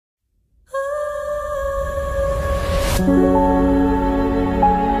Welcome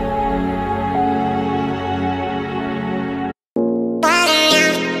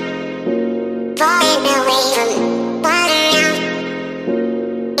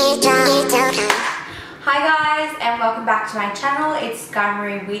back to my channel. It's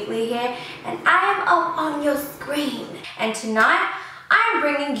Skye Wheatley here and I am up on your screen, and tonight I'm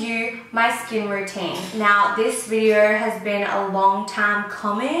bringing you my skin routine. Now this video has been a long time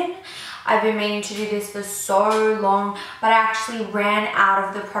coming. I've been meaning to do this for so long, but I actually ran out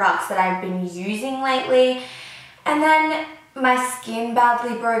of the products that I've been using lately, and then my skin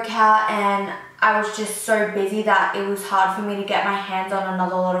badly broke out and I was just so busy that it was hard for me to get my hands on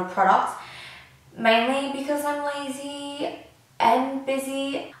another lot of products. Mainly because I'm lazy and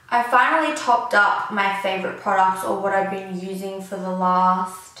busy. I finally topped up my favorite products, or what I've been using for the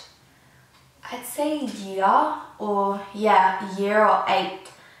last, I'd say year or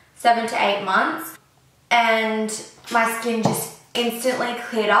 7 to 8 months. And my skin just instantly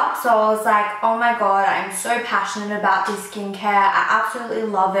cleared up. So I was like, oh my god, I'm so passionate about this skincare. I absolutely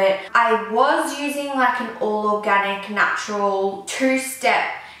love it. I was using like an all organic natural 2-step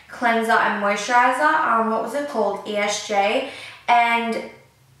cleanser and moisturizer, what was it called, ESJ, and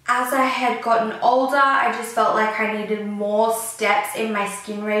as I had gotten older I just felt like I needed more steps in my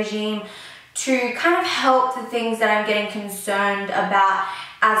skin regime to kind of help the things that I'm getting concerned about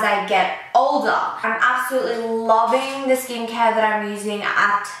as I get older. I'm absolutely loving the skincare that I'm using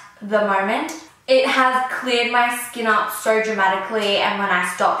at the moment. It has cleared my skin up so dramatically, and when I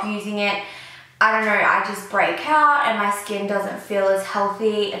stop using it, I don't know, I just break out and my skin doesn't feel as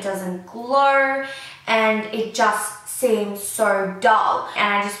healthy, it doesn't glow, and it just seems so dull.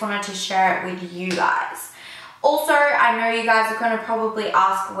 And I just wanted to share it with you guys. Also, I know you guys are going to probably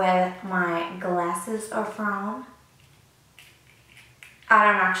ask where my glasses are from. I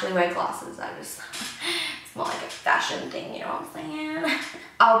don't actually wear glasses, it's more like a fashion thing, you know what I'm saying?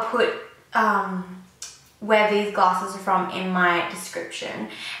 I'll put where these glasses are from in my description,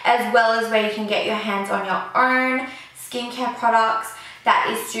 as well as where you can get your hands on your own skincare products that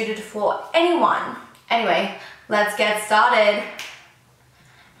is suited for anyone. Anyway, let's get started.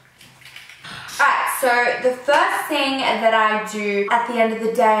 Alright, so the first thing that I do at the end of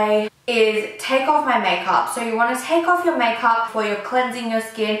the day is take off my makeup. So you want to take off your makeup before you're cleansing your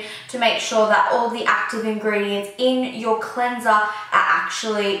skin to make sure that all the active ingredients in your cleanser are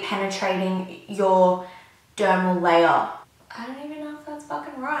actually penetrating your dermal layer. I don't even know if that's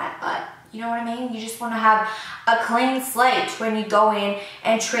fucking right, but you know what I mean? You just want to have a clean slate when you go in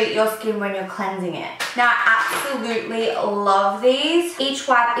and treat your skin when you're cleansing it. Now I absolutely love these. Each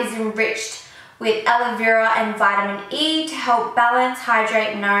wipe is enriched with aloe vera and vitamin E to help balance,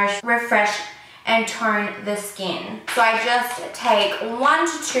 hydrate, nourish, refresh and tone the skin. So I just take 1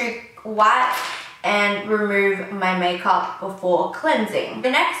 to 2 wipes and remove my makeup before cleansing.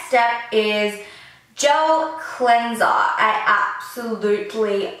 The next step is gel cleanser. I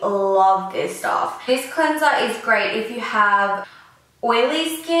absolutely love this stuff. This cleanser is great if you have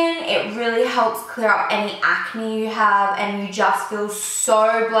oily skin. It really helps clear up any acne you have, and you just feel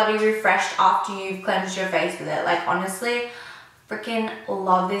so bloody refreshed after you've cleansed your face with it. Like honestly, freaking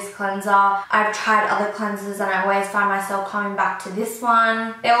love this cleanser. I've tried other cleansers and I always find myself coming back to this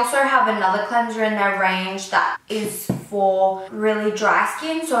one. They also have another cleanser in their range that is for really dry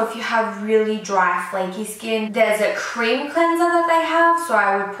skin. So if you have really dry, flaky skin, there's a cream cleanser that they have, so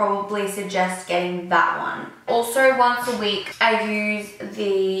I would probably suggest getting that one. Also, once a week I use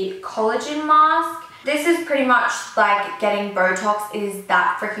the collagen mask. This is pretty much like getting Botox. It is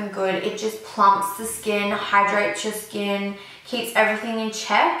that freaking good. It just plumps the skin, hydrates your skin, keeps everything in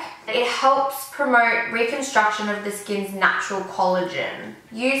check. It helps promote reconstruction of the skin's natural collagen.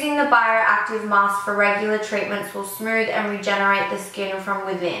 Using the bioactive mask for regular treatments will smooth and regenerate the skin from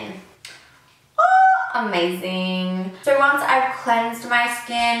within. Oh, amazing. So once I've cleansed my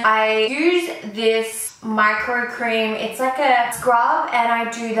skin, I use this micro cream. It's like a scrub, and I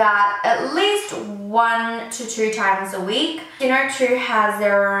do that at least 1 to 2 times a week. Skin02 has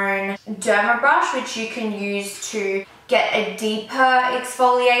their own derma brush which you can use to get a deeper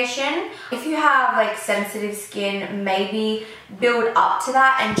exfoliation. If you have like sensitive skin, maybe build up to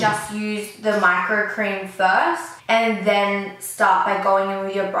that and just use the micro cream first and then start by going in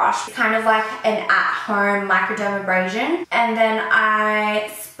with your brush. It's kind of like an at-home microdermabrasion. And then I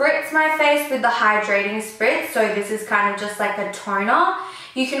spritz my face with the hydrating spritz. So this is kind of just like a toner.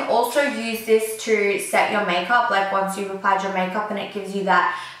 You can also use this to set your makeup, like once you've applied your makeup, and it gives you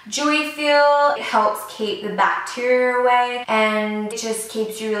that dewy feel. It helps keep the bacteria away and it just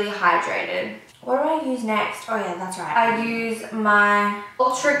keeps you really hydrated. What do I use next? Oh yeah, that's right. I use my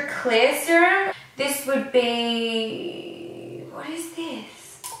Ultra Clear Serum. This would be, what is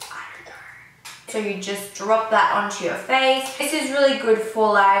this? I don't know. So you just drop that onto your face. This is really good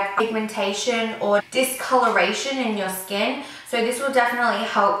for like pigmentation or discoloration in your skin. So this will definitely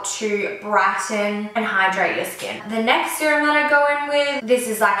help to brighten and hydrate your skin. The next serum that I go in with, this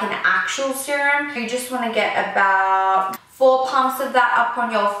is like an actual serum. You just want to get about 4 pumps of that up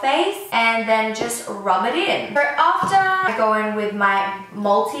on your face and then just rub it in. So after, I go in with my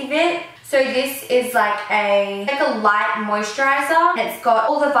Multivit. So this is like a light moisturizer. It's got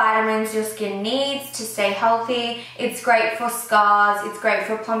all the vitamins your skin needs to stay healthy. It's great for scars. It's great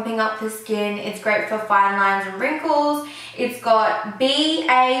for plumping up the skin. It's great for fine lines and wrinkles. It's got B,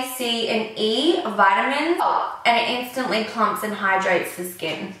 A, C, and E vitamins. And it instantly plumps and hydrates the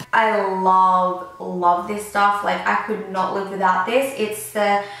skin. I love this stuff. Like, I could not live without this. It's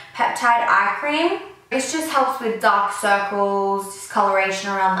the Peptide Eye Cream. This just helps with dark circles, discoloration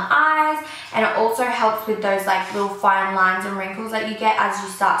around the eyes, and it also helps with those like little fine lines and wrinkles that you get as you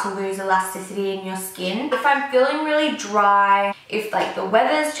start to lose elasticity in your skin. If I'm feeling really dry, if like the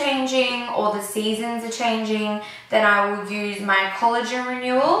weather's changing or the seasons are changing, then I will use my Collagen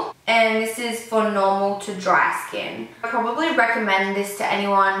Renewal, and this is for normal to dry skin. I probably recommend this to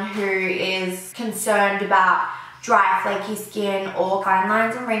anyone who is concerned about dry, flaky skin or fine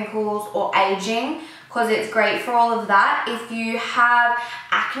lines and wrinkles or aging, because it's great for all of that. If you have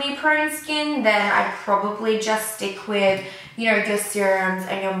acne prone skin, then I'd probably just stick with, you know, your serums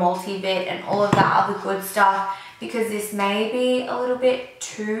and your Multivit and all of that other good stuff, because this may be a little bit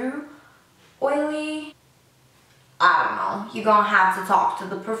too oily. I don't know, you're gonna have to talk to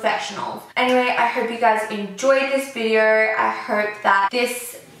the professionals. Anyway, I hope you guys enjoyed this video. I hope that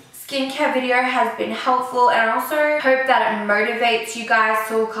this skincare video has been helpful, and I also hope that it motivates you guys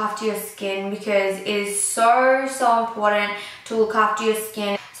to look after your skin, because it is so important to look after your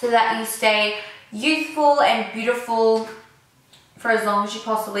skin so that you stay youthful and beautiful for as long as you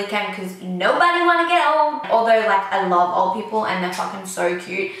possibly can, because nobody want to get old. Although, like, I love old people and they're fucking so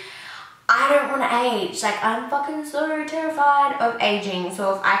cute, I don't want to age. Like, I'm fucking so terrified of aging.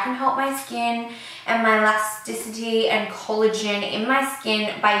 So if I can help my skin and my elasticity and collagen in my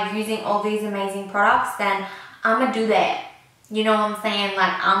skin by using all these amazing products, then I'm gonna do that. You know what I'm saying?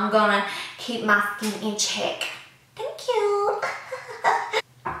 Like, I'm gonna keep my skin in check. Thank you.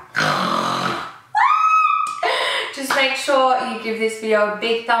 Just make sure you give this video a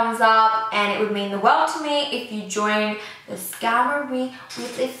big thumbs up, and it would mean the world to me if you join the Skye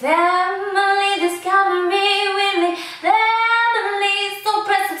Wheatley family, the Skye Wheatley family. So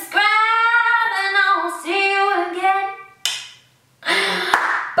press subscribe and I will see you again.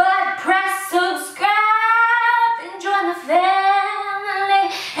 But press subscribe and join the family,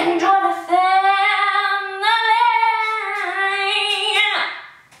 and join the family.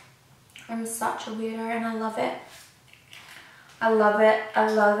 I'm such a weirdo and I love it. I love it, I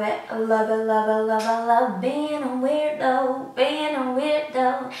love it, I love it, love it, love it, love being a weirdo, being a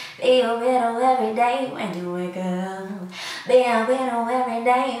weirdo. Be a weirdo every day when you wake up. Be a weirdo every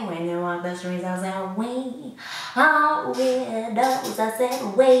day when you walk the streets. I said we are weirdos, I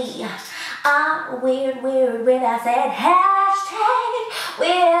said we are weird, weird, weird. I said hashtag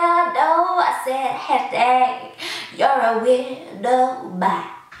weirdo, I said hashtag you're a weirdo,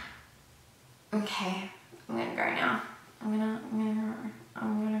 bye. Okay, I'm gonna go now. I'm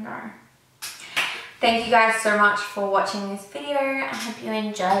gonna go. Thank you guys so much for watching this video. I hope you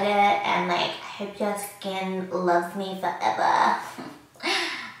enjoyed it, and like, I hope your skin loves me forever.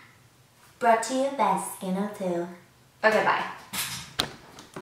 Brought to you by Skin02. Okay, bye.